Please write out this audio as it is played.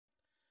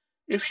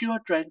If you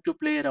are trying to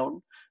play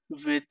around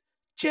with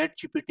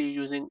ChatGPT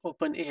using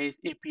OpenAI's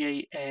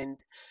API and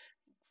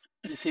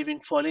receiving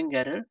following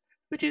error,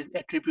 which is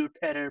attribute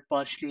error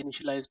partially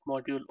initialized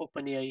module,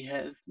 OpenAI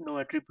has no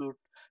attribute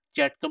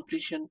chat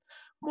completion,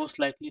 most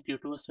likely due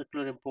to a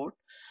circular import,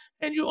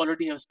 and you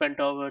already have spent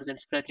hours in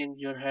scratching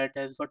your head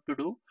as what to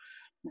do,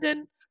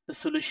 then the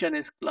solution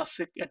is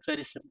classic and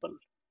very simple.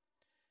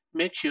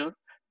 Make sure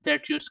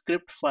that your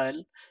script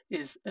file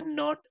is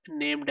not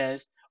named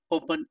as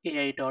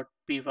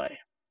openai.py.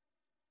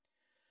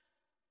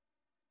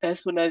 As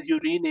soon as you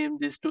rename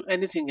this to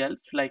anything else,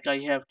 like I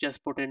have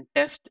just put in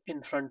test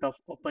in front of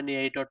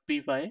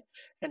openai.py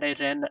and I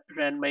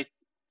ran my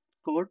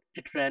code,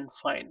 it ran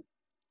fine.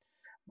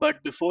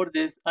 But before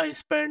this, I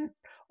spent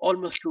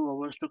almost 2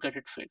 hours to get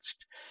it fixed.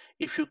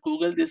 If you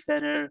Google this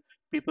error,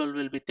 people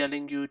will be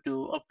telling you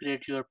to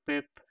upgrade your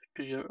pip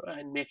to your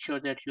and make sure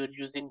that you're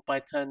using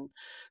Python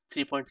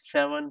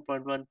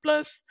 3.7.1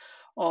 plus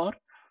or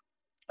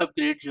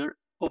upgrade your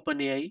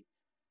OpenAI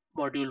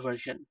module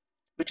version,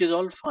 which is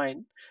all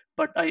fine.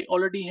 But I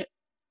already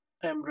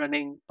am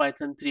running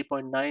Python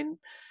 3.9.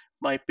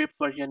 My pip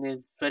version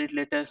is very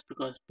latest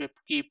because pip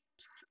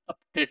keeps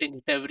updating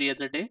it every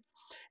other day.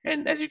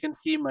 And as you can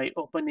see, my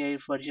OpenAI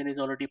version is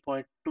already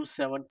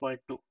 0.27.2.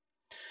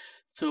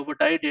 So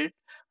what I did,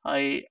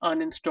 I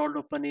uninstalled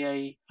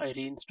OpenAI, I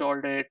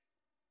reinstalled it,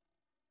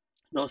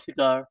 no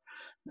cigar.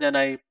 Then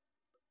I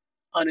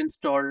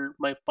uninstalled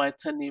my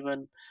Python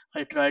even.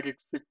 I tried it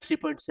with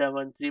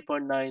 3.7,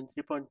 3.9,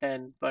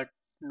 3.10, but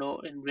no,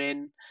 in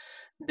vain.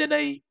 Then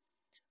I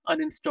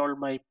uninstalled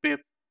my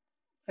pip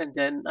and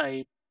then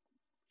I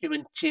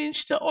even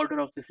changed the order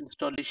of this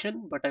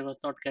installation, but I was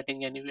not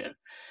getting anywhere.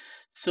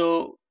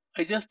 So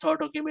I just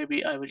thought, okay,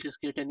 maybe I will just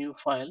create a new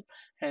file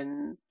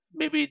and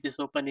maybe this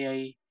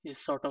OpenAI is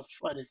sort of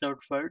a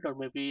reserved word or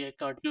maybe I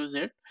can't use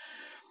it.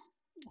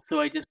 So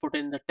I just put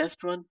in the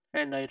test one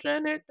and I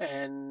ran it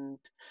and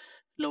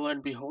lo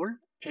and behold,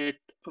 it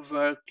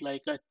worked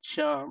like a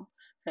charm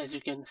as you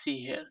can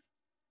see here.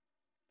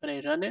 When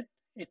I run it,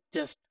 it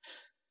just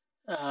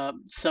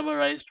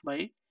summarized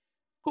my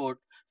code.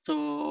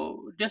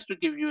 So just to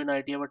give you an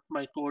idea what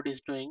my code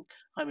is doing,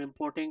 I'm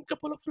importing a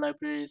couple of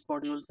libraries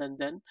modules and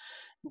then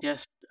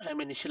just I'm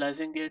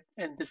initializing it,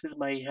 and this is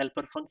my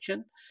helper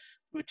function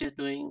which is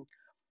doing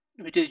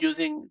which is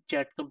using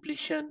chat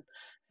completion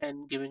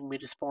and giving me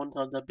response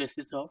on the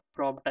basis of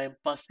prompt time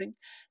passing,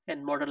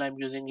 and model I'm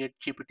using it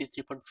GPT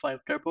 3.5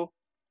 turbo,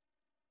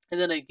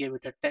 and then I gave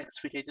it a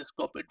text which I just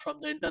copied from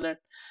the internet,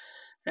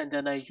 and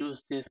then I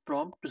use this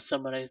prompt to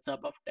summarize the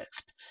above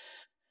text,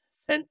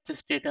 sent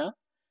this data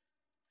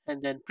and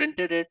then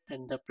printed it,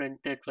 and the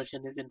printed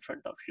version is in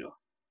front of you.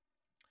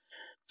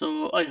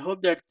 So I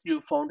hope that you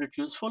found it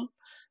useful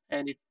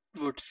and it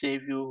would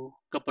save you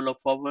a couple of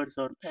hours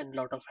or and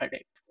lot of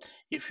headache.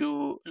 If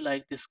you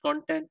like this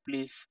content,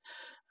 please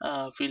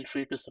feel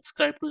free to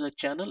subscribe to the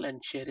channel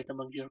and share it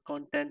among your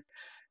content.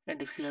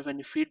 And if you have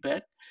any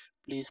feedback,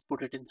 please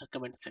put it in the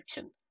comment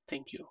section.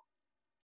 Thank you.